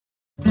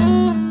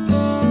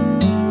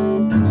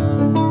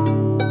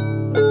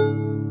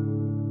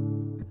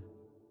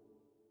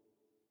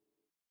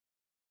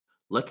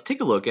Let's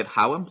take a look at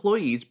how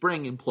employees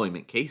bring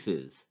employment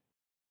cases.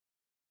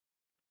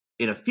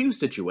 In a few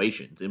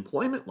situations,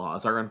 employment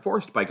laws are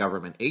enforced by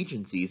government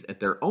agencies at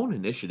their own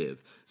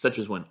initiative, such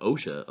as when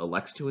OSHA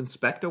elects to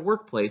inspect a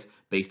workplace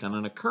based on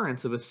an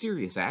occurrence of a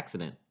serious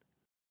accident.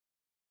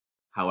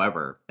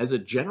 However, as a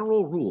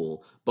general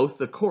rule, both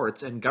the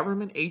courts and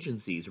government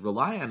agencies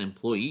rely on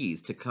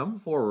employees to come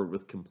forward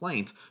with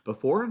complaints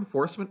before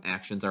enforcement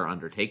actions are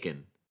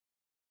undertaken.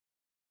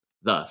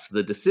 Thus,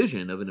 the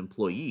decision of an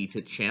employee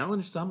to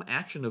challenge some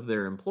action of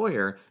their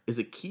employer is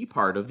a key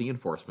part of the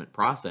enforcement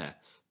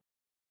process.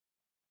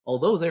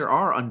 Although there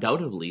are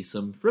undoubtedly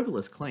some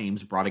frivolous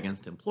claims brought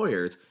against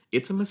employers,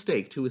 it's a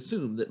mistake to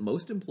assume that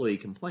most employee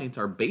complaints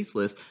are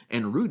baseless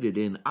and rooted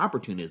in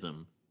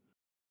opportunism.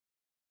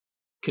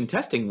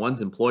 Contesting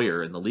one's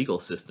employer in the legal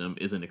system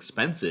is an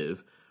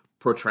expensive,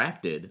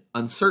 protracted,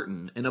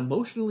 uncertain, and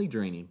emotionally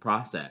draining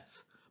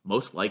process.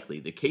 Most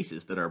likely, the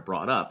cases that are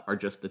brought up are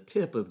just the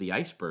tip of the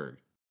iceberg.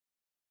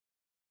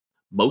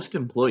 Most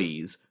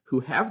employees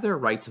who have their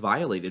rights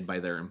violated by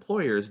their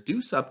employers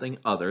do something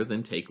other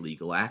than take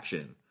legal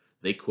action.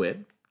 They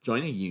quit,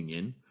 join a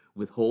union,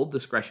 withhold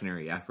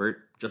discretionary effort,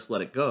 just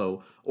let it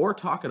go, or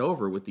talk it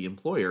over with the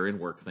employer and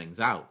work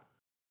things out.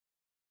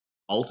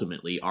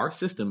 Ultimately, our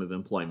system of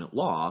employment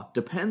law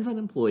depends on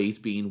employees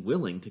being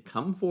willing to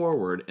come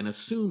forward and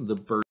assume the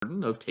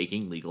burden of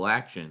taking legal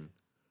action.